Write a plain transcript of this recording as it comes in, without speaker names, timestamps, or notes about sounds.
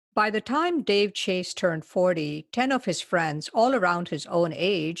By the time Dave Chase turned 40, 10 of his friends, all around his own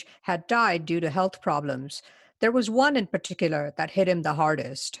age, had died due to health problems. There was one in particular that hit him the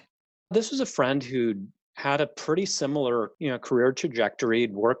hardest. This was a friend who had a pretty similar, career trajectory,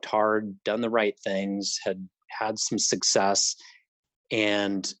 had worked hard, done the right things, had had some success,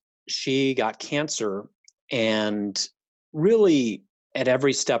 and she got cancer. And really, at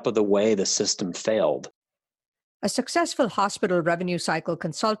every step of the way, the system failed. A successful hospital revenue cycle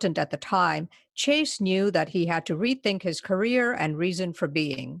consultant at the time, Chase knew that he had to rethink his career and reason for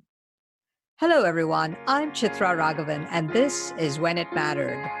being. Hello, everyone. I'm Chitra Raghavan, and this is When It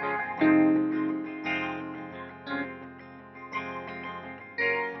Mattered.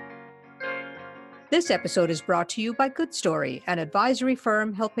 This episode is brought to you by Good Story, an advisory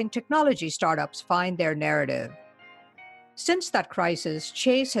firm helping technology startups find their narrative. Since that crisis,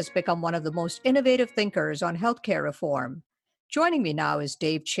 Chase has become one of the most innovative thinkers on healthcare reform. Joining me now is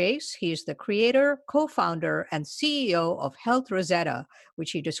Dave Chase. He is the creator, co-founder, and CEO of Health Rosetta,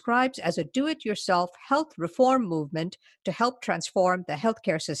 which he describes as a do-it-yourself health reform movement to help transform the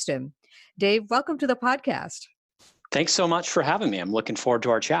healthcare system. Dave, welcome to the podcast. Thanks so much for having me. I'm looking forward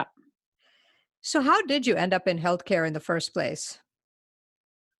to our chat. So how did you end up in healthcare in the first place?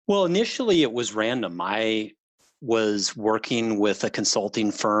 Well, initially it was random. I was working with a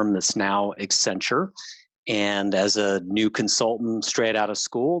consulting firm that's now Accenture. And as a new consultant straight out of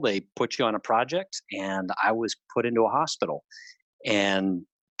school, they put you on a project, and I was put into a hospital. And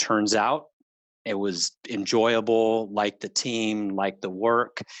turns out it was enjoyable, liked the team, liked the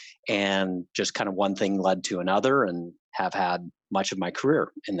work, and just kind of one thing led to another, and have had much of my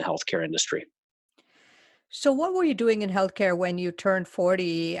career in the healthcare industry. So, what were you doing in healthcare when you turned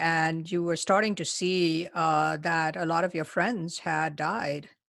 40 and you were starting to see that a lot of your friends had died?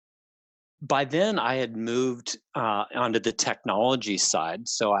 By then, I had moved onto the technology side.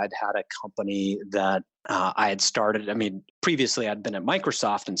 So I'd had a company that I had started. I mean, previously I'd been at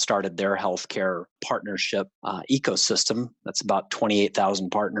Microsoft and started their healthcare partnership ecosystem. That's about 28,000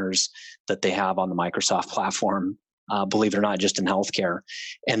 partners that they have on the Microsoft platform, believe it or not, just in healthcare.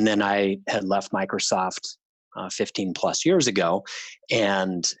 And then I had left Microsoft 15 plus years ago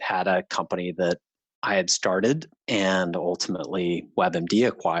and had a company that I had started, and ultimately WebMD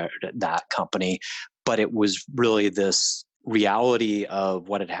acquired that company. But it was really this reality of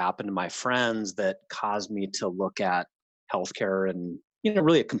what had happened to my friends that caused me to look at healthcare in,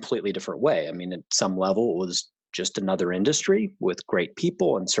 really a completely different way. I mean, at some level, it was just another industry with great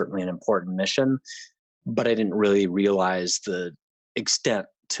people and certainly an important mission. But I didn't really realize the extent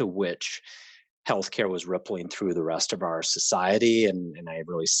to which healthcare was rippling through the rest of our society. And I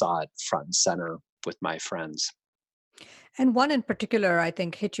really saw it front and center with my friends. And one in particular, I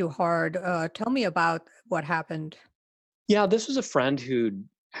think, hit you hard. Tell me about what happened. Yeah, this was a friend who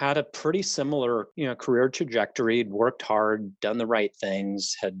had a pretty similar, career trajectory, had worked hard, done the right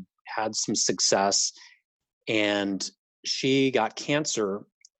things, had had some success, and she got cancer.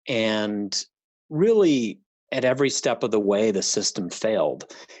 And really, at every step of the way, the system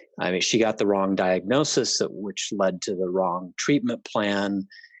failed. I mean, she got the wrong diagnosis, which led to the wrong treatment plan.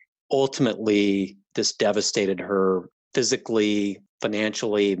 Ultimately, this devastated her physically,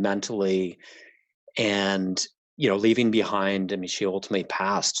 financially, mentally, and leaving behind. I mean, she ultimately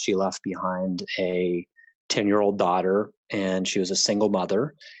passed. She left behind a 10-year-old daughter, and she was a single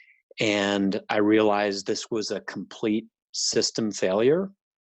mother. And I realized this was a complete system failure,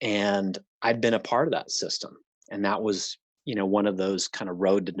 and I'd been a part of that system. And that was, one of those kind of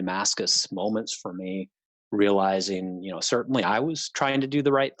road to Damascus moments for me, realizing, certainly I was trying to do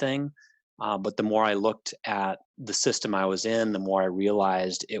the right thing. But the more I looked at the system I was in, the more I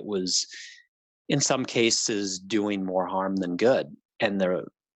realized it was, in some cases, doing more harm than good. And the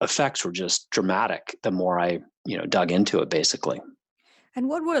effects were just dramatic the more I, dug into it, basically. And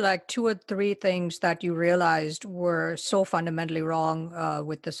what were like two or three things that you realized were so fundamentally wrong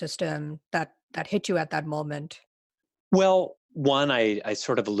with the system that hit you at that moment? Well, one I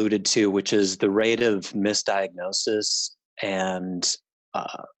sort of alluded to, which is the rate of misdiagnosis and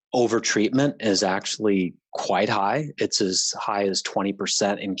overtreatment is actually quite high. It's as high as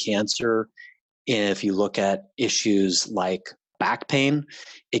 20% in cancer. If you look at issues like back pain,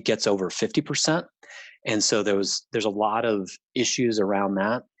 it gets over 50%. And so there's a lot of issues around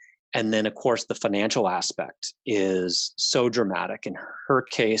that. And then, of course, the financial aspect is so dramatic. In her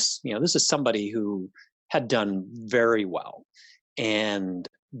case, this is somebody who had done very well and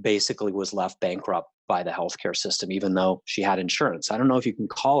basically was left bankrupt by the healthcare system, even though she had insurance. I don't know if you can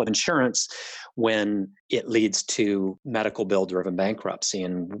call it insurance when it leads to medical bill driven bankruptcy.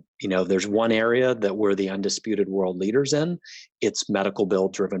 And, there's one area that we're the undisputed world leaders in. It's medical bill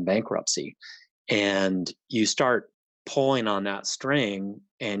driven bankruptcy. And you start pulling on that string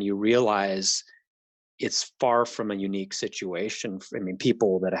and you realize it's far from a unique situation. I mean,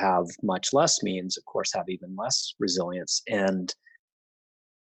 people that have much less means, of course, have even less resilience. And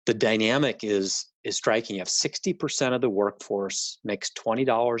the dynamic is striking. You have 60% of the workforce makes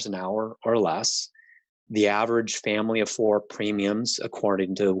 $20 an hour or less. The average family of four premiums,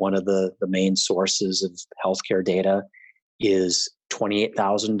 according to one of the main sources of healthcare data, is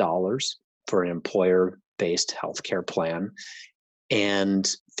 $28,000 for an employer-based healthcare plan. And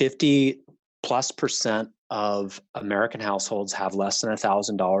 50+% of American households have less than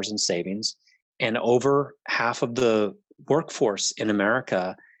 $1,000 in savings. And over half of the workforce in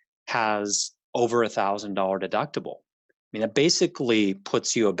America has over $1,000 deductible. I mean, that basically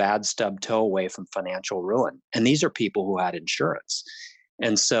puts you a bad stub toe away from financial ruin. And these are people who had insurance.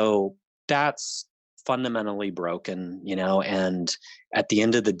 And so that's fundamentally broken, and at the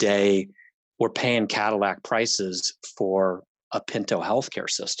end of the day, we're paying Cadillac prices for a Pinto healthcare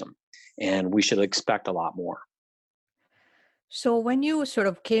system, and we should expect a lot more. So, when you sort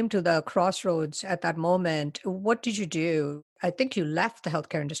of came to the crossroads at that moment, what did you do? I think you left the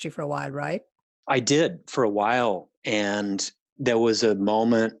healthcare industry for a while, right? I did for a while, and there was a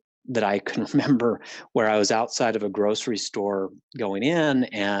moment that I can remember where I was outside of a grocery store going in,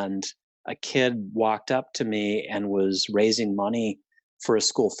 and a kid walked up to me and was raising money for a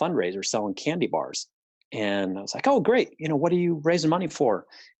school fundraiser selling candy bars. And I was like, oh, great. What are you raising money for?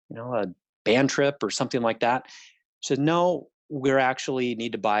 A band trip or something like that. She said, no, we're actually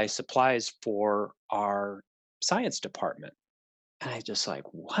need to buy supplies for our science department. And I just like,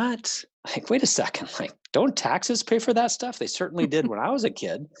 what? Like, wait a second. Like, don't taxes pay for that stuff? They certainly did when I was a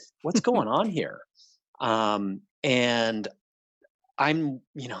kid. What's going on here? And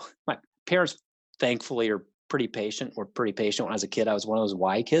my parents thankfully are pretty patient. Were pretty patient when I was a kid. I was one of those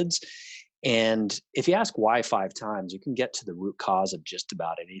why kids. And if you ask why 5 times, you can get to the root cause of just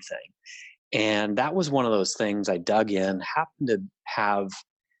about anything. And that was one of those things I dug in, happened to have,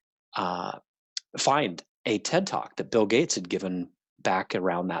 find a TED Talk that Bill Gates had given back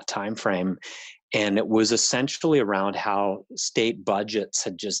around that time frame. And it was essentially around how state budgets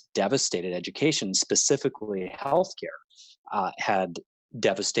had just devastated education, specifically healthcare, had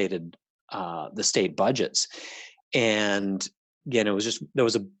devastated the state budgets. And again, there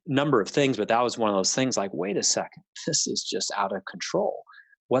was a number of things, but that was one of those things like, wait a second, this is just out of control.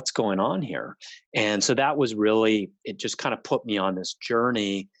 What's going on here? And so that was really, it just kind of put me on this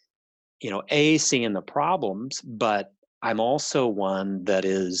journey, seeing the problems, but I'm also one that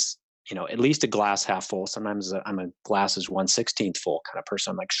is, at least a glass half full. Sometimes I'm a glass is 1/16 full kind of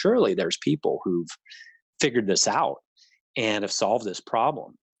person. I'm like, surely there's people who've figured this out and have solved this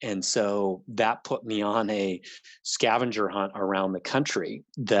problem. And so that put me on a scavenger hunt around the country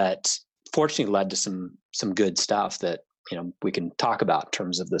that fortunately led to some good stuff that, we can talk about in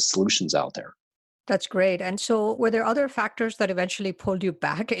terms of the solutions out there. That's great. And so, were there other factors that eventually pulled you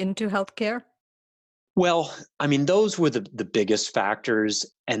back into healthcare? Well, I mean, those were the biggest factors.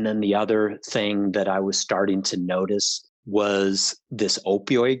 And then the other thing that I was starting to notice was this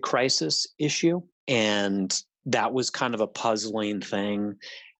opioid crisis issue. And that was kind of a puzzling thing.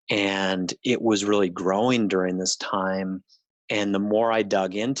 And it was really growing during this time. And the more I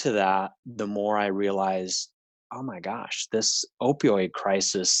dug into that, the more I realized, oh my gosh, this opioid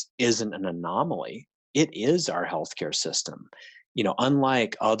crisis isn't an anomaly. It is our healthcare system.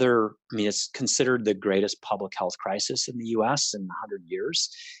 Unlike it's considered the greatest public health crisis in the US in 100 years.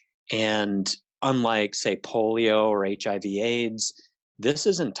 And unlike, say, polio or HIV/AIDS, this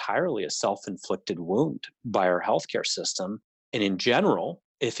is entirely a self-inflicted wound by our healthcare system. And in general,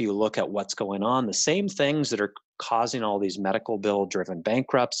 if you look at what's going on, the same things that are causing all these medical bill driven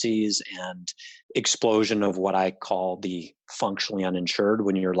bankruptcies and explosion of what I call the functionally uninsured,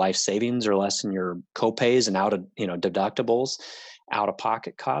 when your life savings are less than your copays and out of, deductibles, out of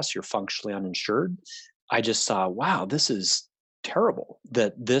pocket costs, you're functionally uninsured. I just saw, wow, this is terrible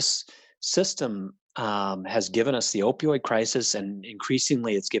that this system has given us the opioid crisis, and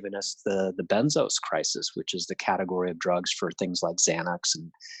increasingly it's given us the benzos crisis, which is the category of drugs for things like Xanax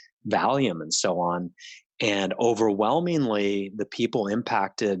and Valium and so on. And overwhelmingly, the people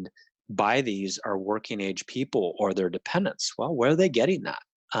impacted by these are working age people or their dependents. Well, where are they getting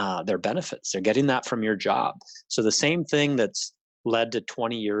that? Their benefits. They're getting that from your job. So the same thing that's led to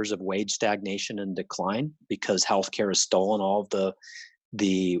 20 years of wage stagnation and decline because healthcare has stolen all of the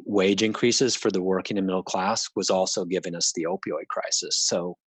the wage increases for the working and middle class was also giving us the opioid crisis.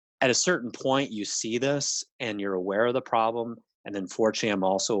 So at a certain point, you see this and you're aware of the problem. And then fortunately, I'm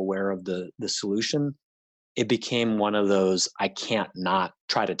also aware of the solution. It became one of those, I can't not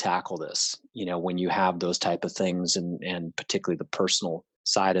try to tackle this. When you have those type of things and particularly the personal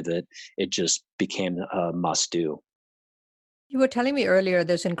side of it, it just became a must do. You were telling me earlier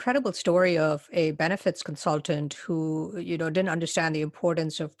this incredible story of a benefits consultant who, didn't understand the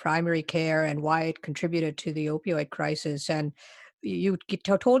importance of primary care and why it contributed to the opioid crisis. And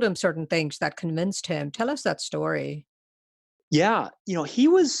told him certain things that convinced him. Tell us that story. Yeah, he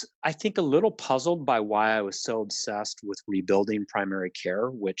was, I think, a little puzzled by why I was so obsessed with rebuilding primary care,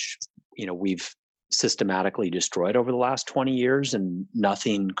 which, we've systematically destroyed over the last 20 years, and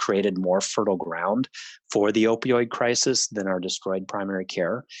nothing created more fertile ground for the opioid crisis than our destroyed primary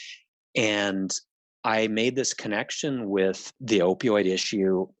care. And I made this connection with the opioid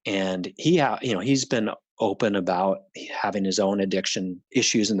issue, and he's been open about having his own addiction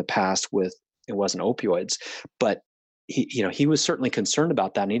issues in the past with, it wasn't opioids, but he was certainly concerned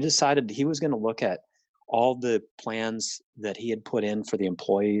about that, and he decided he was going to look at all the plans that he had put in for the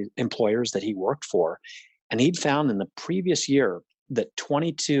employers that he worked for, and he'd found in the previous year that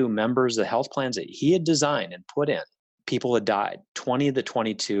 22 members of the health plans that he had designed and put in, people had died. 20 of the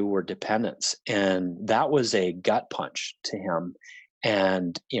 22 were dependents, and that was a gut punch to him.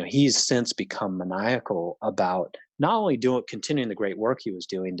 And he's since become maniacal about not only continuing the great work he was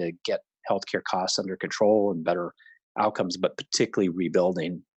doing to get healthcare costs under control and better outcomes, but particularly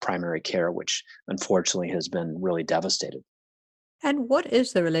rebuilding primary care, which unfortunately has been really devastated. And what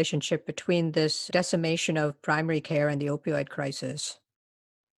is the relationship between this decimation of primary care and the opioid crisis?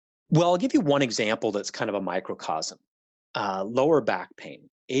 Well, I'll give you one example that's kind of a microcosm. Lower back pain.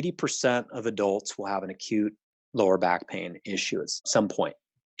 80% of adults will have an acute lower back pain issue at some point.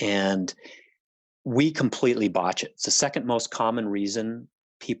 And we completely botch it. It's the second most common reason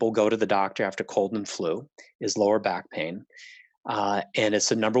people go to the doctor after cold and flu is lower back pain. And it's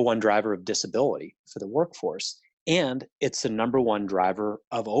the number one driver of disability for the workforce. And it's the number one driver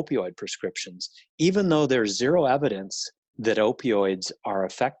of opioid prescriptions, even though there's zero evidence that opioids are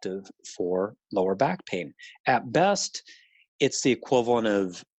effective for lower back pain. At best, it's the equivalent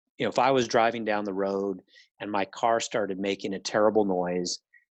of, if I was driving down the road and my car started making a terrible noise,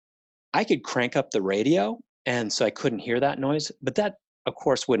 I could crank up the radio, and so I couldn't hear that noise, but that, of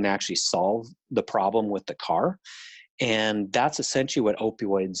course, wouldn't actually solve the problem with the car. And that's essentially what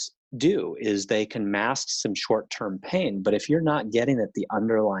opioids do, is they can mask some short-term pain. But if you're not getting at the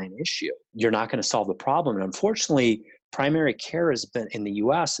underlying issue, you're not going to solve the problem. And unfortunately, primary care has been in the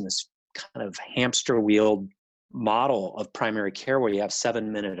US in this kind of hamster wheel model of primary care where you have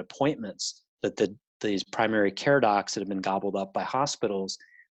 7-minute appointments that these primary care docs that have been gobbled up by hospitals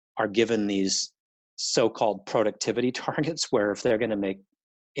are given these so-called productivity targets where if they're going to make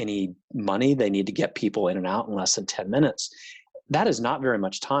any money, they need to get people in and out in less than 10 minutes. That is not very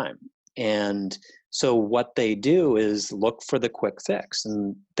much time. And so what they do is look for the quick fix.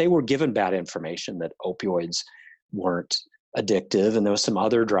 And they were given bad information that opioids weren't addictive, and there was some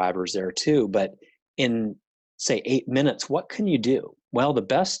other drivers there too. But in, say, 8 minutes, what can you do? Well, the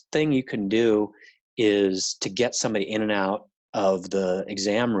best thing you can do is to get somebody in and out of the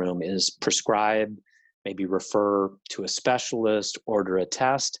exam room is prescribe, maybe refer to a specialist, order a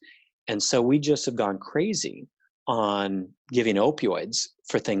test. And so we just have gone crazy on giving opioids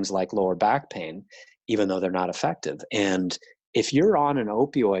for things like lower back pain, even though they're not effective. And if you're on an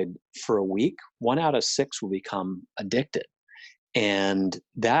opioid for a week, 1 out of 6 will become addicted. And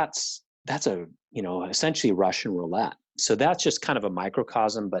that's essentially Russian roulette. So that's just kind of a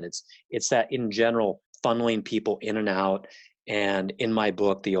microcosm, but it's that in general funneling people in and out. And in my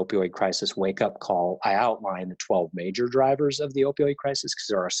book, The Opioid Crisis Wake Up Call, I outline the 12 major drivers of the opioid crisis because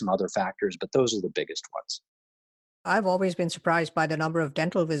there are some other factors, but those are the biggest ones. I've always been surprised by the number of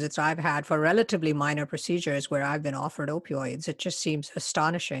dental visits I've had for relatively minor procedures where I've been offered opioids. It just seems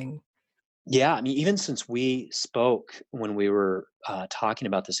astonishing. Yeah, I mean, even since we spoke when we were talking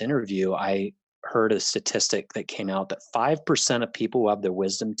about this interview, I heard a statistic that came out that 5% of people who have their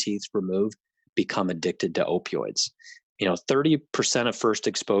wisdom teeth removed become addicted to opioids. 30% of first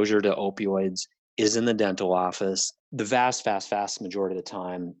exposure to opioids is in the dental office. The vast, vast, vast majority of the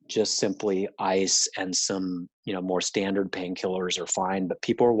time, just simply ice and some, more standard painkillers are fine. But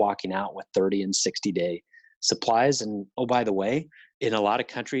people are walking out with 30 and 60-day supplies. And oh, by the way, in a lot of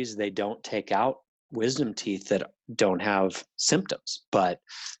countries, they don't take out wisdom teeth that don't have symptoms. But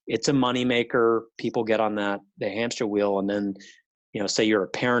it's a moneymaker. People get on the hamster wheel, and then say you're a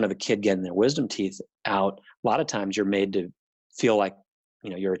parent of a kid getting their wisdom teeth out, a lot of times you're made to feel like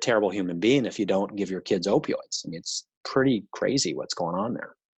you're a terrible human being if you don't give your kids opioids. I mean, it's pretty crazy what's going on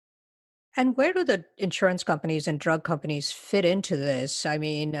there. And where do the insurance companies and drug companies fit into this? I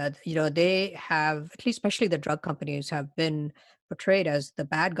mean, they have, at least especially the drug companies, have been portrayed as the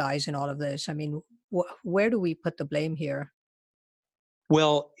bad guys in all of this. I mean, where do we put the blame here?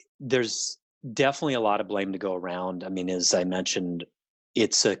 Well, there's definitely a lot of blame to go around. I mean, as I mentioned,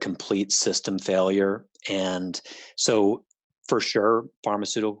 it's a complete system failure. And so for sure,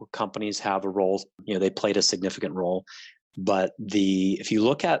 pharmaceutical companies have a role, they played a significant role. But if you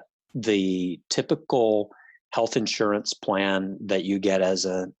look at the typical health insurance plan that you get as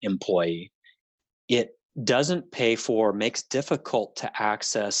an employee, it doesn't pay for, makes difficult to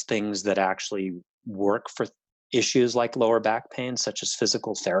access things that actually work for issues like lower back pain, such as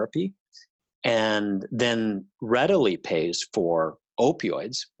physical therapy, and then readily pays for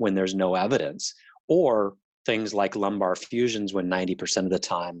opioids when there's no evidence, or things like lumbar fusions when 90% of the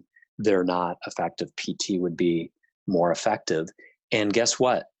time they're not effective. PT would be more effective. And guess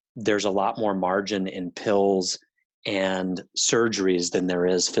what? There's a lot more margin in pills and surgeries than there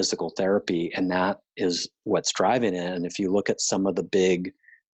is physical therapy. And that is what's driving it. And if you look at some of the big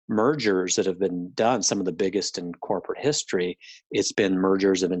mergers that have been done, some of the biggest in corporate history, it's been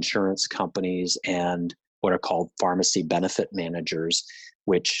mergers of insurance companies and what are called pharmacy benefit managers,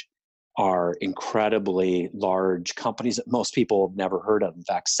 which are incredibly large companies that most people have never heard of. In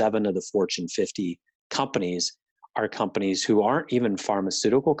fact, 7 of the Fortune 50 companies are companies who aren't even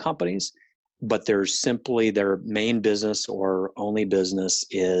pharmaceutical companies, but they're simply, their main business or only business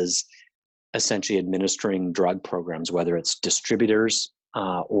is essentially administering drug programs, whether it's distributors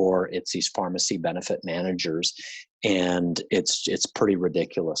or it's these pharmacy benefit managers. And it's pretty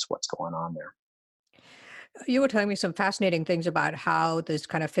ridiculous what's going on there. You were telling me some fascinating things about how this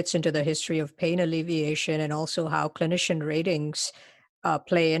kind of fits into the history of pain alleviation and also how clinician ratings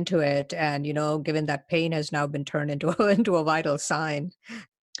play into it. And, given that pain has now been turned into, into a vital sign.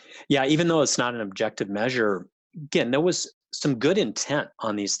 Yeah, even though it's not an objective measure, again, there was some good intent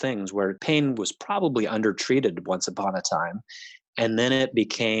on these things where pain was probably undertreated once upon a time. And then it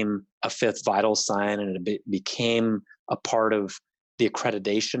became a fifth vital sign, and it became a part of the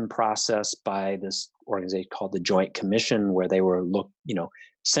accreditation process by this organization called the Joint Commission, where they were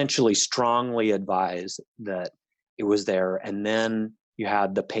essentially strongly advised that it was there. And then you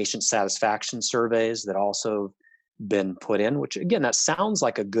had the patient satisfaction surveys that also been put in, which again, that sounds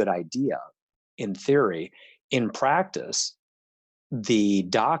like a good idea in theory. In practice, the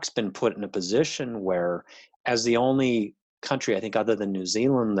doc's been put in a position where, as the only country, I think, other than New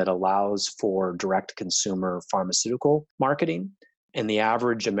Zealand, that allows for direct consumer pharmaceutical marketing, and the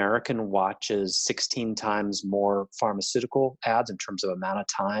average American watches 16 times more pharmaceutical ads in terms of amount of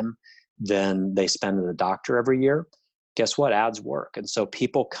time than they spend at the doctor every year. Guess what? Ads work. And so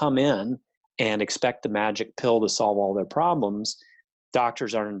people come in and expect the magic pill to solve all their problems.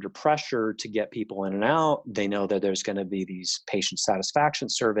 Doctors are under pressure to get people in and out. They know that there's going to be these patient satisfaction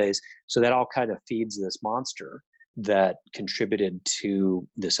surveys. So that all kind of feeds this monster that contributed to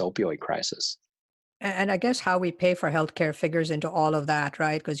this opioid crisis. And I guess how we pay for healthcare figures into all of that,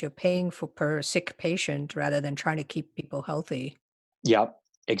 right? Because you're paying for per sick patient rather than trying to keep people healthy. Yep,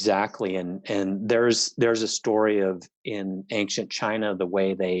 exactly. And there's a story of, in ancient China, the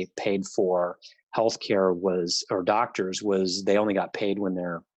way they paid for healthcare was, or doctors was, they only got paid when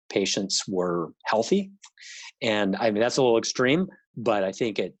their patients were healthy. And I mean, that's a little extreme, but I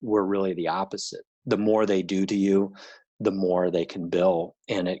think we're really the opposite. The more they do to you, the more they can bill,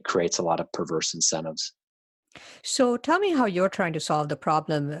 and it creates a lot of perverse incentives. So tell me how you're trying to solve the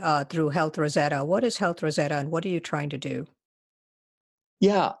problem through Health Rosetta. What is Health Rosetta and what are you trying to do?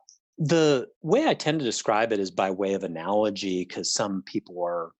 Yeah, the way I tend to describe it is by way of analogy, because some people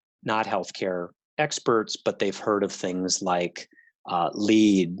are not healthcare experts, but they've heard of things like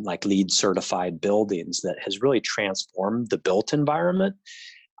LEED certified buildings, that has really transformed the built environment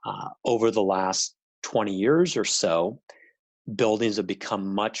over the last 20 years or so. Buildings have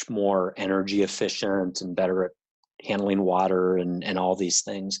become much more energy efficient and better at handling water and all these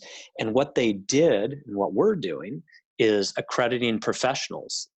things. And what they did, and what we're doing, is accrediting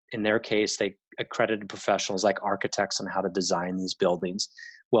professionals. In their case, they accredited professionals like architects on how to design these buildings.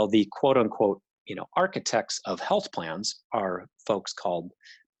 Well, the quote unquote, architects of health plans are folks called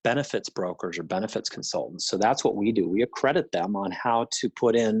benefits brokers or benefits consultants. So that's what we do. We accredit them on how to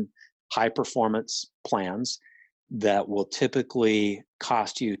put in high performance plans that will typically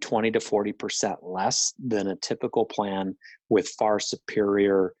cost you 20 to 40% less than a typical plan, with far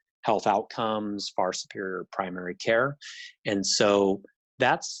superior health outcomes, far superior primary care. And so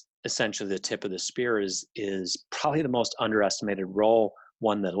that's essentially the tip of the spear, is probably the most underestimated role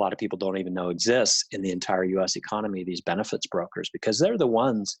one that a lot of people don't even know exists in the entire US economy, these benefits brokers, because they're the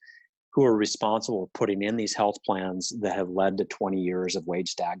ones who are responsible for putting in these health plans that have led to 20 years of wage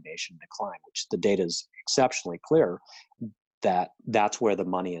stagnation and decline, which the data is exceptionally clear that that's where the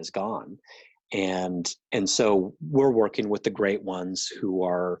money has gone. And so we're working with the great ones who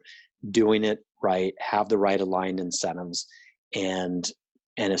are doing it right, have the right aligned incentives, and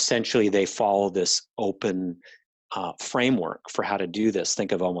essentially they follow this open framework for how to do this.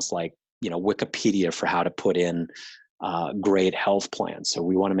 Think of almost like, Wikipedia for how to put in great health plans. So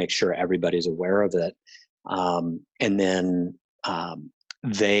we want to make sure everybody's aware of it. And then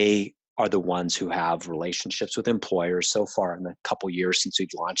they are the ones who have relationships with employers. So far in the couple years since we've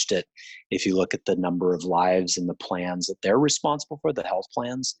launched it, if you look at the number of lives and the plans that they're responsible for, the health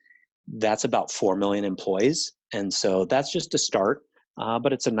plans, that's about 4 million employees. And so that's just a start,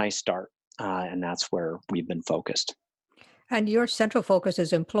 but it's a nice start. And that's where we've been focused. And your central focus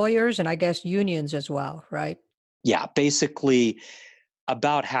is employers and I guess unions as well, right? Yeah, basically,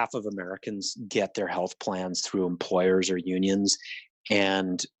 about half of Americans get their health plans through employers or unions.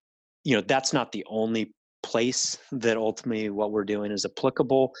 And, that's not the only place that ultimately what we're doing is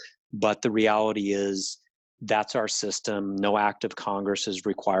applicable. But the reality is that's our system. No act of Congress is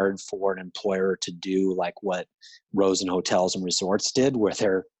required for an employer to do like what Rosen Hotels and Resorts did, where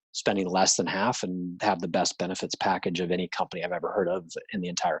they're spending less than half and have the best benefits package of any company I've ever heard of in the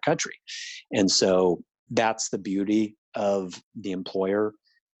entire country. And so that's the beauty of the employer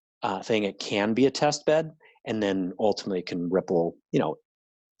thing. It can be a test bed, and then ultimately can ripple,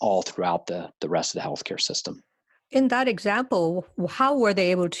 all throughout the rest of the healthcare system. In that example, how were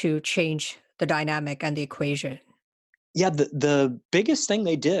they able to change the dynamic and the equation? Yeah, the biggest thing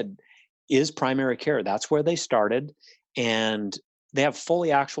they did is primary care. That's where they started. And they have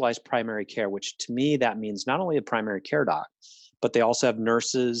fully actualized primary care, which to me, that means not only a primary care doc, but they also have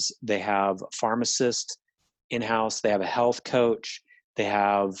nurses, they have pharmacists in-house, they have a health coach, they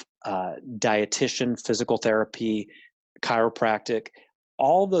have dietitian, physical therapy, chiropractic,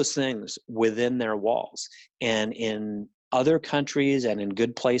 all those things within their walls. And in other countries and in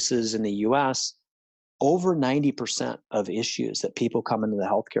good places in the US, over 90% of issues that people come into the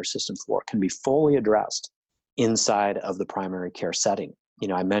healthcare system for can be fully addressed inside of the primary care setting.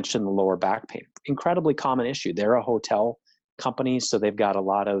 I mentioned the lower back pain, incredibly common issue. They're a hotel company, so they've got a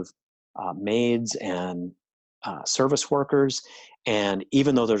lot of maids and service workers. And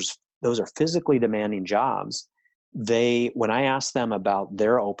even though those are physically demanding jobs, when I asked them about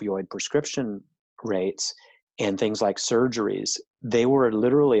their opioid prescription rates and things like surgeries, they were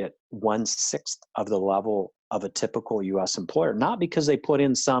literally at 1/6 of the level of a typical US employer, not because they put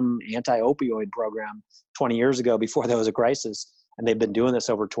in some anti-opioid program 20 years ago before there was a crisis, and they've been doing this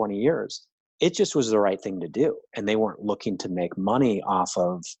over 20 years. It just was the right thing to do. And they weren't looking to make money off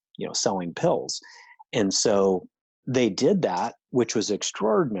of, selling pills. And so they did that, which was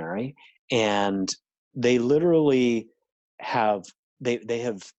extraordinary. And they literally they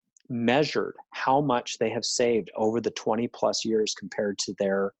have measured how much they have saved over the 20 plus years compared to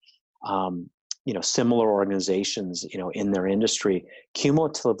their similar organizations in their industry.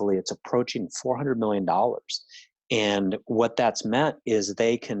 Cumulatively, it's approaching $400 million. And what that's meant is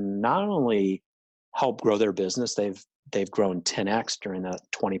they can not only help grow their business, they've grown 10x during a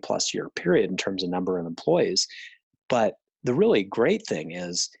 20 plus year period in terms of number of employees. But the really great thing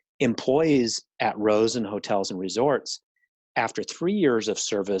is employees at Rosen Hotels and Resorts, after 3 years of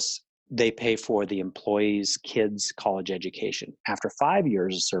service, they pay for the employees' kids' college education. After 5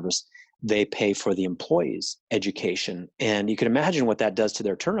 years of service, they pay for the employees' education. And you can imagine what that does to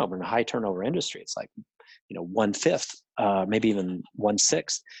their turnover in a high turnover industry. It's like, 1/5, maybe even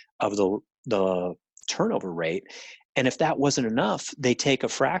 1/6 of the turnover rate. And if that wasn't enough, they take a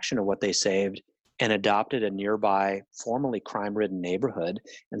fraction of what they saved and adopted a nearby, formerly crime-ridden neighborhood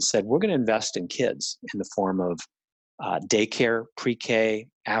and said, we're going to invest in kids in the form of daycare, pre-K,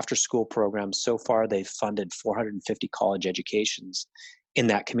 after-school programs. So far, they've funded 450 college educations in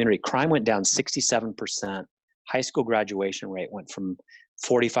that community. Crime went down 67%. High school graduation rate went from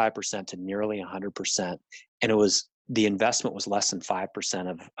 45% to nearly 100%. And the investment was less than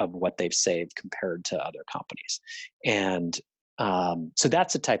 5% of what they've saved compared to other companies. And so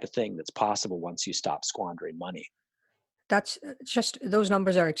that's the type of thing that's possible once you stop squandering money. That's just those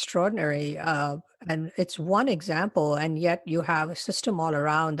numbers are extraordinary. And it's one example, and yet you have a system all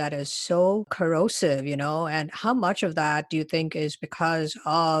around that is so corrosive, And how much of that do you think is because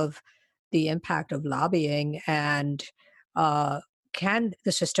of the impact of lobbying? And uh, can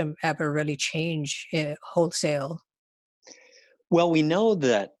the system ever really change wholesale? Well, we know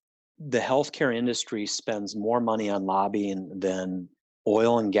that the healthcare industry spends more money on lobbying than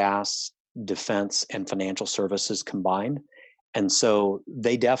oil and gas, defense, and financial services combined. And so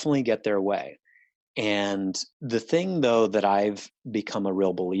they definitely get their way. And the thing, though, that I've become a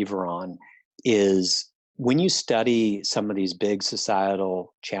real believer on is when you study some of these big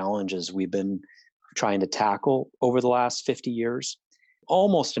societal challenges we've been trying to tackle over the last 50 years,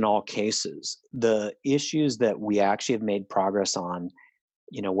 almost in all cases, the issues that we actually have made progress on,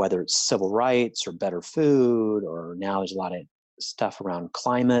 whether it's civil rights or better food, or now there's a lot of stuff around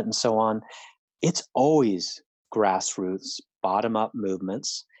climate and so on, it's always grassroots, bottom up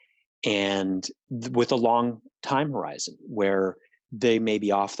movements, and with a long time horizon where they may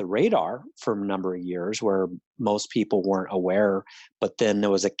be off the radar for a number of years where most people weren't aware, but then there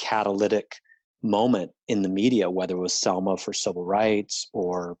was a catalytic moment in the media, whether it was Selma for civil rights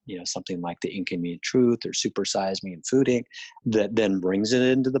or something like The Inconvenient Truth or Super Size Me and Food Inc., that then brings it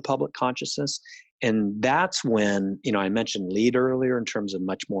into the public consciousness. And that's when, I mentioned LEED earlier in terms of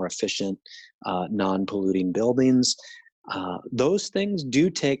much more efficient, non-polluting buildings. Those things do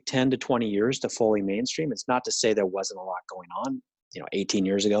take 10 to 20 years to fully mainstream. It's not to say there wasn't a lot going on, 18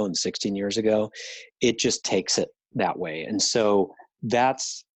 years ago and 16 years ago. It just takes it that way. And so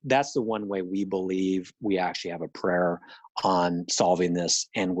that's the one way we believe we actually have a prayer on solving this.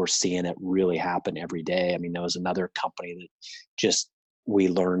 And we're seeing it really happen every day. I mean, there was another company that just we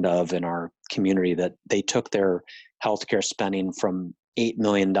learned of in our community that they took their healthcare spending from $8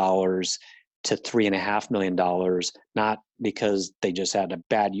 million to $3.5 million, not because they just had a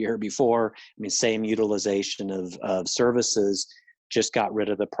bad year before. I mean, same utilization of services, just got rid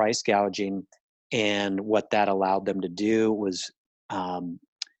of the price gouging. And what that allowed them to do was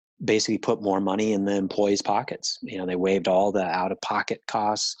basically put more money in the employees' pockets. They waived all the out-of-pocket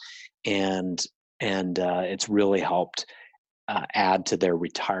costs, and it's really helped add to their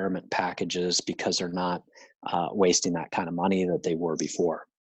retirement packages because they're not wasting that kind of money that they were before.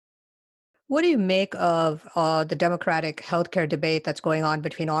 What do you make of the Democratic healthcare debate that's going on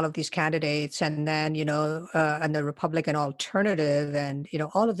between all of these candidates, and then, and the Republican alternative, and,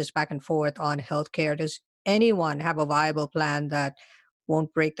 all of this back and forth on healthcare? Does anyone have a viable plan that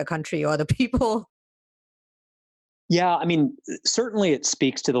won't break the country or the people? Yeah, I mean, certainly it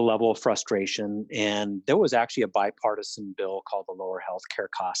speaks to the level of frustration. And there was actually a bipartisan bill called the Lower Healthcare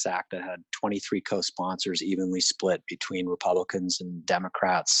Costs Act that had 23 co-sponsors evenly split between Republicans and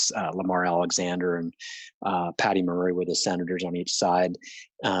Democrats. Lamar Alexander and Patty Murray were the senators on each side.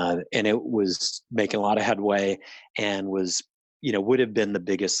 And it was making a lot of headway and was, would have been the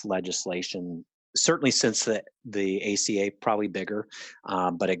biggest legislation, certainly since the ACA, probably bigger,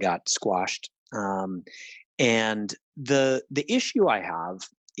 but it got squashed. And the issue I have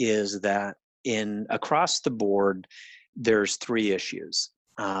is that across the board, there's three issues.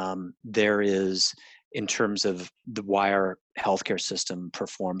 There is, in terms of why our healthcare system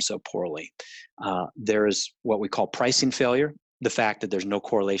performs so poorly. There is what we call pricing failure, the fact that there's no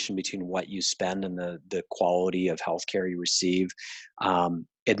correlation between what you spend and the quality of healthcare you receive,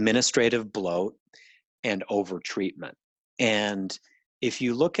 administrative bloat, and overtreatment. And if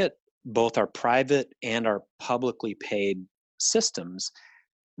you look at both our private and our publicly paid systems,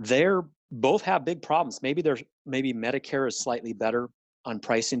 they're both have big problems. Maybe Medicare is slightly better on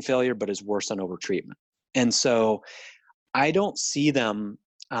pricing failure, but is worse on overtreatment. And so I don't see them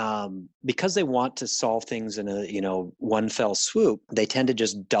because they want to solve things in a one fell swoop. They tend to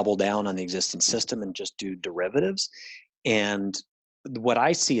just double down on the existing system and just do derivatives. And what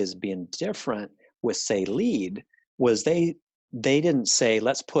I see as being different with, say, LEED was they didn't say,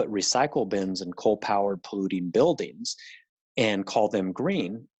 let's put recycle bins in coal-powered polluting buildings and call them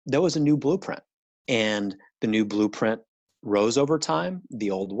green. There was a new blueprint. And the new blueprint rose over time.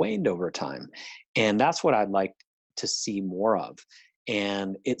 The old waned over time. And that's what I'd like to see more of.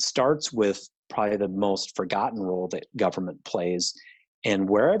 And it starts with probably the most forgotten role that government plays. And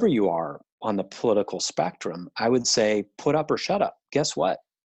wherever you are on the political spectrum, I would say put up or shut up. Guess what?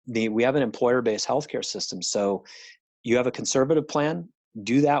 We have an employer-based healthcare system. So you have a conservative plan,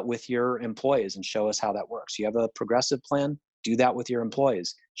 do that with your employees and show us how that works. You have a progressive plan, do that with your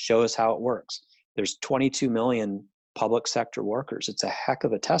employees, show us how it works. There's 22 million public sector workers. It's a heck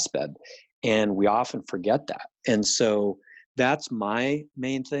of a test bed. And we often forget that. And so that's my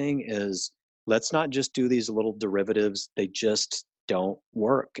main thing is let's not just do these little derivatives. They just don't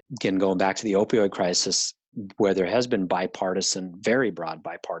work. Again, going back to the opioid crisis, where there has been very broad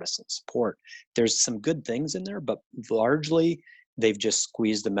bipartisan support. There's some good things in there, but largely they've just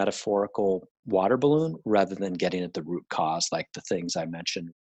squeezed the metaphorical water balloon rather than getting at the root cause, like the things I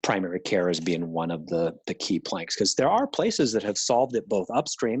mentioned, primary care as being one of the key planks. Because there are places that have solved it both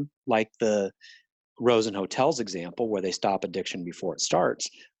upstream, like the Rosen Hotel's example, where they stop addiction before it starts,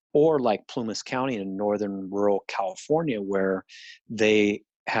 or like Plumas County in northern rural California, where they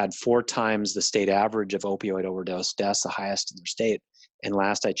had 4 times the state average of opioid overdose deaths, the highest in their state. And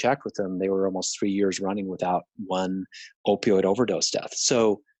last I checked with them, they were almost 3 years running without one opioid overdose death.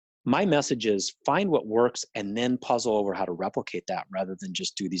 So my message is find what works and then puzzle over how to replicate that rather than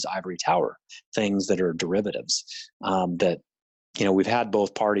just do these ivory tower things that are derivatives. That we've had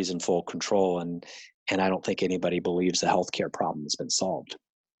both parties in full control, and I don't think anybody believes the healthcare problem has been solved.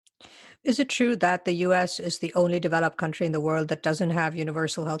 Is it true that the US is the only developed country in the world that doesn't have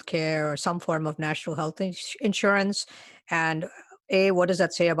universal health care or some form of national health insurance? And A, what does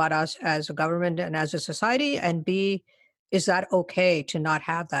that say about us as a government and as a society? And B, is that okay to not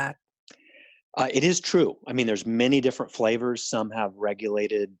have that? It is true. I mean, there's many different flavors. Some have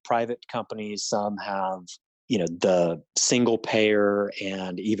regulated private companies. Some have, the single payer,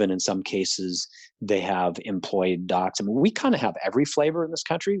 and even in some cases, they have employed docs. I mean, we kind of have every flavor in this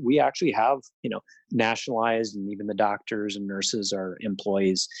country. We actually have, nationalized, and even the doctors and nurses are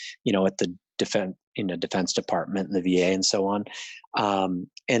employees, at the Defense Department and the VA and so on.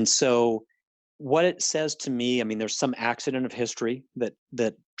 And so, what it says to me, I mean, there's some accident of history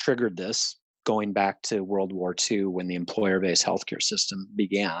that triggered this, going back to World War II when the employer-based healthcare system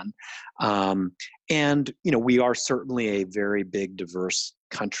began. And, we are certainly a very big, diverse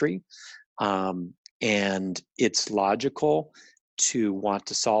country. And it's logical to want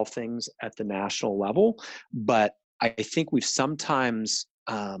to solve things at the national level. But I think we've sometimes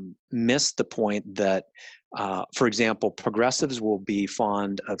missed the point that, for example, progressives will be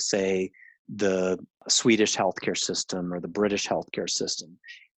fond of, say, the Swedish healthcare system or the British healthcare system,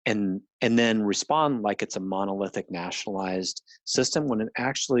 and then respond like it's a monolithic nationalized system, when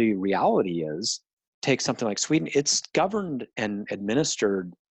actually reality is, take something like Sweden, it's governed and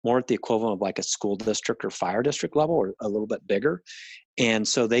administered more at the equivalent of like a school district or fire district level, or a little bit bigger. And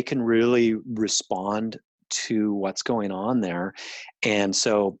so they can really respond to what's going on there. And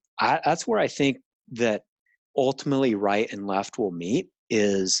so that's where I think that ultimately right and left will meet,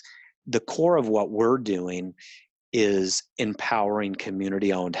 is the core of what we're doing is empowering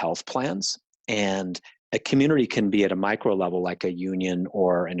community-owned health plans. And a community can be at a micro level, like a union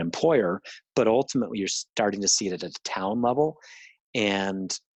or an employer, but ultimately you're starting to see it at a town level.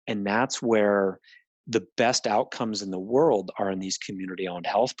 And that's where the best outcomes in the world are in these community-owned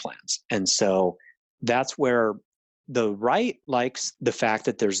health plans. And so that's where the right likes the fact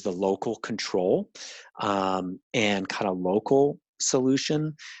that there's the local control and kind of local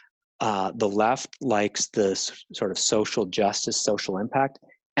solution. The left likes the sort of social justice, social impact.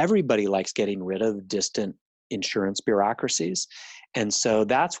 Everybody likes getting rid of distant insurance bureaucracies. And so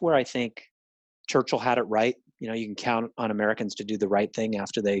that's where I think Churchill had it right. You can count on Americans to do the right thing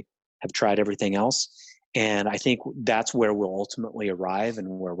after they have tried everything else. And I think that's where we'll ultimately arrive, and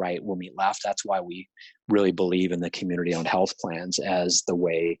where right will meet left. That's why we really believe in the community-owned health plans as the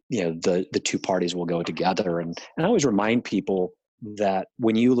way, the two parties will go together. And I always remind people that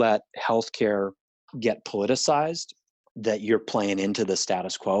when you let healthcare get politicized, that you're playing into the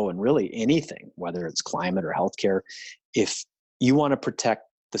status quo, and really anything, whether it's climate or healthcare. If you want to protect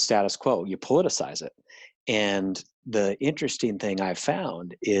the status quo, you politicize it. And the interesting thing I've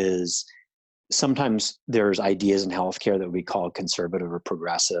found is sometimes there's ideas in healthcare that we call conservative or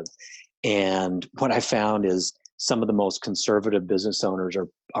progressive. And what I found is some of the most conservative business owners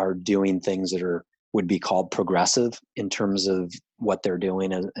are doing things that would be called progressive in terms of what they're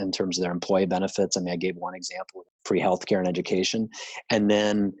doing in terms of their employee benefits. I mean, I gave one example: free healthcare and education. And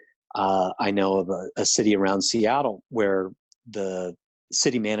then I know of a city around Seattle where the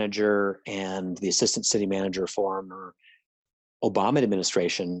city manager and the assistant city manager former Obama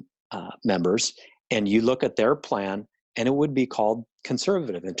administration members, and you look at their plan, and it would be called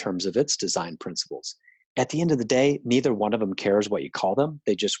conservative in terms of its design principles. At the end of the day, neither one of them cares what you call them.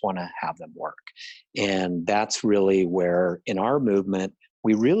 They just want to have them work. And that's really where, in our movement,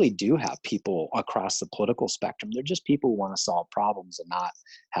 we really do have people across the political spectrum. They're just people who want to solve problems and not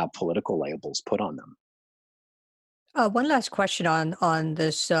have political labels put on them. One last question on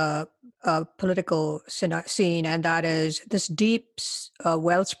this political scene, and that is this deep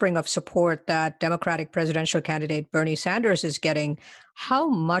wellspring of support that Democratic presidential candidate Bernie Sanders is getting. How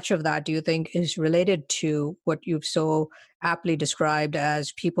much of that do you think is related to what you've so aptly described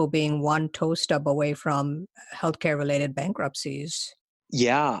as people being one toe stub away from healthcare-related bankruptcies?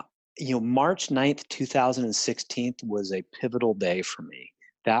 Yeah. March 9th, 2016 was a pivotal day for me.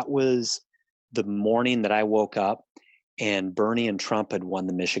 That was the morning that I woke up and Bernie and Trump had won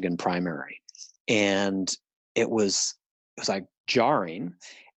the Michigan primary. And it was like jarring.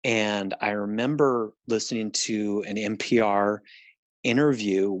 And I remember listening to an NPR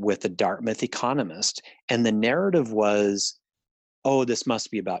interview with a Dartmouth economist, and the narrative was, oh, this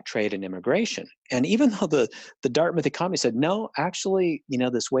must be about trade and immigration. And even though the Dartmouth economist said, no, actually,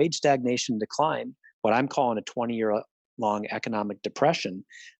 this wage stagnation decline, what I'm calling a 20-year long economic depression,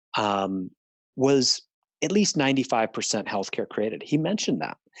 was at least 95% healthcare created. He mentioned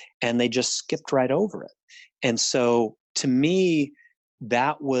that, and they just skipped right over it. And so to me,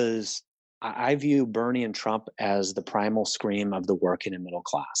 that was, I view Bernie and Trump as the primal scream of the working and middle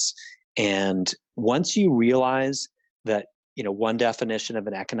class. And once you realize that, one definition of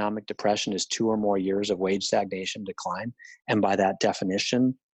an economic depression is 2 or more years of wage stagnation decline, and by that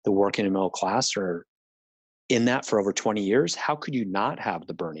definition, the working and middle class are in that for over 20 years, how could you not have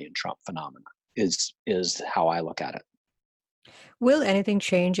the Bernie and Trump phenomenon is how I look at it. Will anything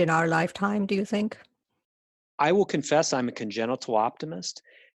change in our lifetime, do you think? I will confess I'm a congenital optimist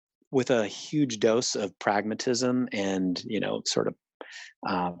with a huge dose of pragmatism and, sort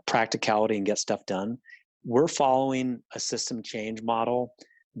of practicality and get stuff done. We're following a system change model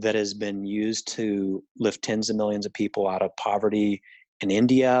that has been used to lift tens of millions of people out of poverty. And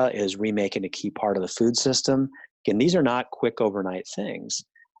India is remaking a key part of the food system. Again, these are not quick overnight things.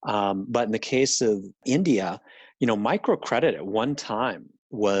 But in the case of India, microcredit at one time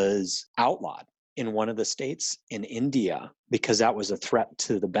was outlawed in one of the states in India because that was a threat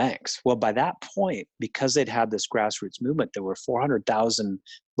to the banks. Well, by that point, because they'd had this grassroots movement, there were 400,000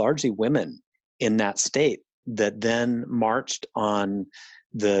 largely women in that state that then marched on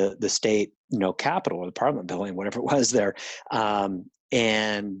the state, capitol or the parliament building, whatever it was there,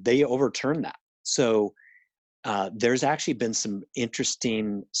 and they overturned that. So there's actually been some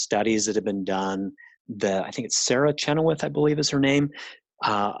interesting studies that have been done. I think it's Sarah Chenoweth, I believe is her name,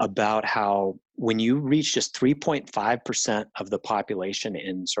 about how when you reach just 3.5% of the population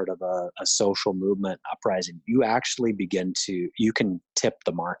in sort of a social movement uprising, you actually you can tip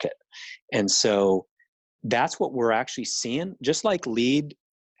the market. And so that's what we're actually seeing. Just like LEAD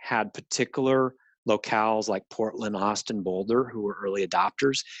had particular locales like Portland, Austin, Boulder, who were early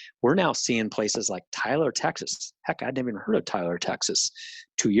adopters, we're now seeing places like Tyler, Texas. Heck, I'd never even heard of Tyler, Texas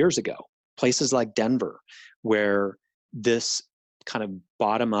 2 years ago. Places like Denver, where this kind of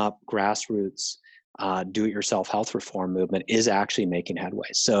bottom-up, grassroots, do-it-yourself health reform movement is actually making headway.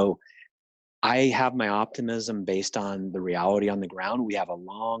 So I have my optimism based on the reality on the ground. We have a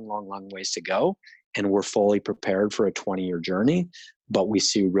long, long, long ways to go, and we're fully prepared for a 20-year journey, but we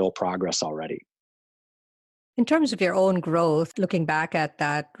see real progress already. In terms of your own growth, looking back at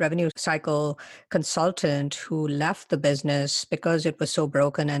that revenue cycle consultant who left the business because it was so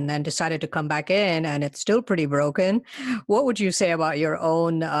broken and then decided to come back in and it's still pretty broken, what would you say about your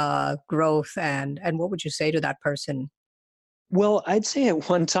own growth and what would you say to that person? Well, I'd say at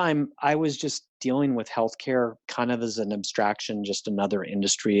one time I was just dealing with healthcare kind of as an abstraction, just another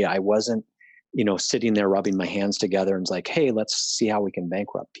industry. I wasn't, sitting there rubbing my hands together and it's like, hey, let's see how we can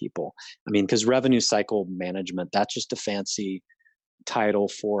bankrupt people. I mean, because revenue cycle management, that's just a fancy title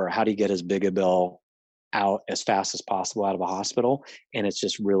for how do you get as big a bill out as fast as possible out of a hospital. And it's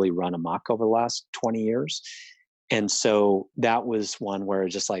just really run amok over the last 20 years. And so that was one where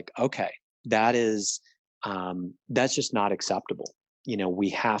it's just like, okay, that's just not acceptable. We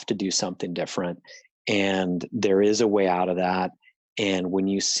have to do something different. And there is a way out of that. And when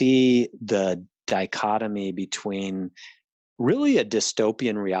you see the dichotomy between really a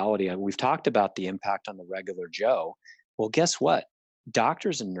dystopian reality, and we've talked about the impact on the regular Joe. Well, guess what?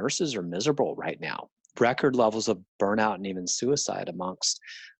 Doctors and nurses are miserable right now. Record levels of burnout and even suicide amongst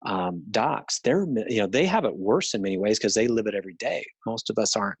docs. They have it worse in many ways because they live it every day. Most of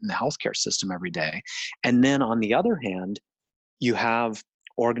us aren't in the healthcare system every day. And then on the other hand, you have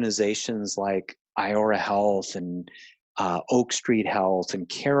organizations like Iora Health and Oak Street Health and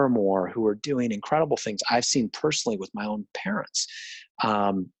Caramore who are doing incredible things I've seen personally with my own parents.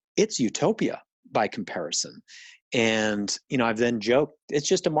 It's utopia by comparison. And, I've then joked, it's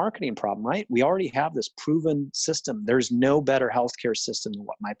just a marketing problem, right? We already have this proven system. There's no better healthcare system than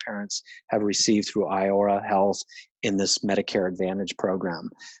what my parents have received through Iora Health in this Medicare Advantage program.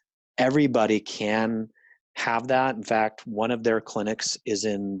 Everybody can have that. In fact, one of their clinics is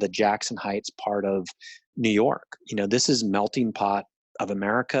in the Jackson Heights part of New York. This is melting pot of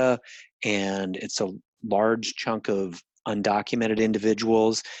America, and it's a large chunk of undocumented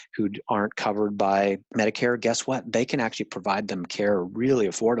individuals who aren't covered by Medicare. Guess what? They can actually provide them care really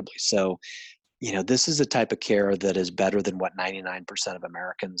affordably. So, this is a type of care that is better than what 99% of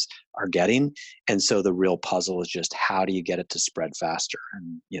Americans are getting. And so the real puzzle is just how do you get it to spread faster?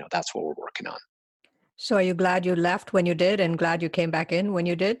 And, that's what we're working on. So are you glad you left when you did and glad you came back in when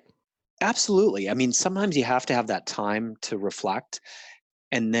you did? Absolutely. I mean, sometimes you have to have that time to reflect.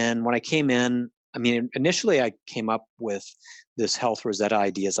 And then when I came in, I mean, initially I came up with this health Rosetta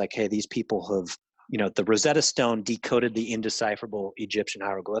idea. It's like, hey, these people have, the Rosetta Stone decoded the indecipherable Egyptian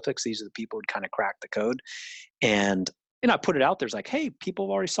hieroglyphics. These are the people who kind of cracked the code. And, I put it out there. It's like, hey, people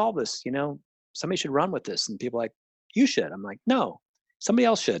have already solved this. Somebody should run with this. And people are like, you should. I'm like, no, somebody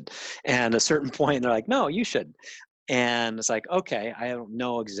else should. And at a certain point, they're like, no, you should. And it's like, okay, I don't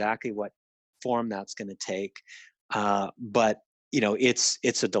know exactly what form that's going to take. But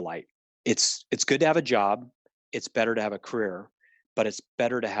it's a delight. It's good to have a job. It's better to have a career, but it's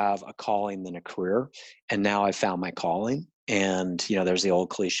better to have a calling than a career. And now I've found my calling. And there's the old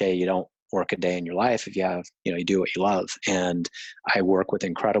cliche: you don't work a day in your life if you have, you do what you love. And I work with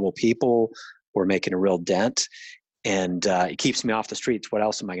incredible people. We're making a real dent, and it keeps me off the streets. What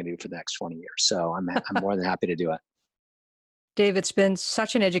else am I going to do for the next 20 years? So I'm more than happy to do it. Dave, it's been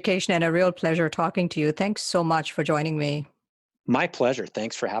such an education and a real pleasure talking to you. Thanks so much for joining me. My pleasure.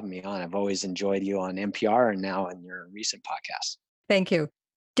 Thanks for having me on. I've always enjoyed you on NPR and now in your recent podcast. Thank you.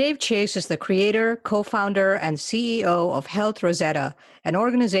 Dave Chase is the creator, co-founder, and CEO of Health Rosetta, an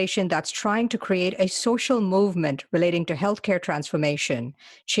organization that's trying to create a social movement relating to healthcare transformation.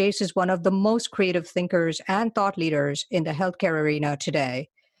 Chase is one of the most creative thinkers and thought leaders in the healthcare arena today.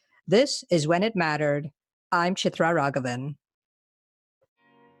 This is When It Mattered. I'm Chitra Raghavan.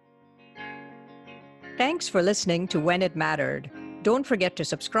 Thanks for listening to When It Mattered. Don't forget to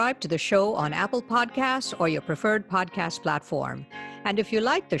subscribe to the show on Apple Podcasts or your preferred podcast platform. And if you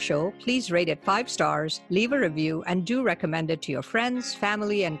like the show, please rate it 5 stars, leave a review, and do recommend it to your friends,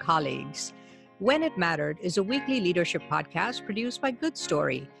 family, and colleagues. When It Mattered is a weekly leadership podcast produced by Good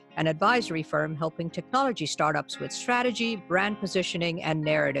Story, an advisory firm helping technology startups with strategy, brand positioning, and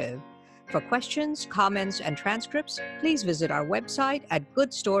narrative. For questions, comments, and transcripts, please visit our website at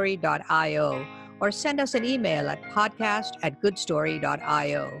goodstory.io or send us an email at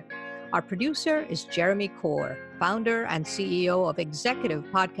podcast@goodstory.io. Our producer is Jeremy Kaur, founder and CEO of Executive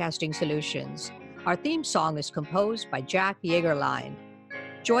Podcasting Solutions. Our theme song is composed by Jack Yeagerline.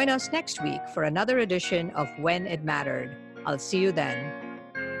 Join us next week for another edition of When It Mattered. I'll see you then.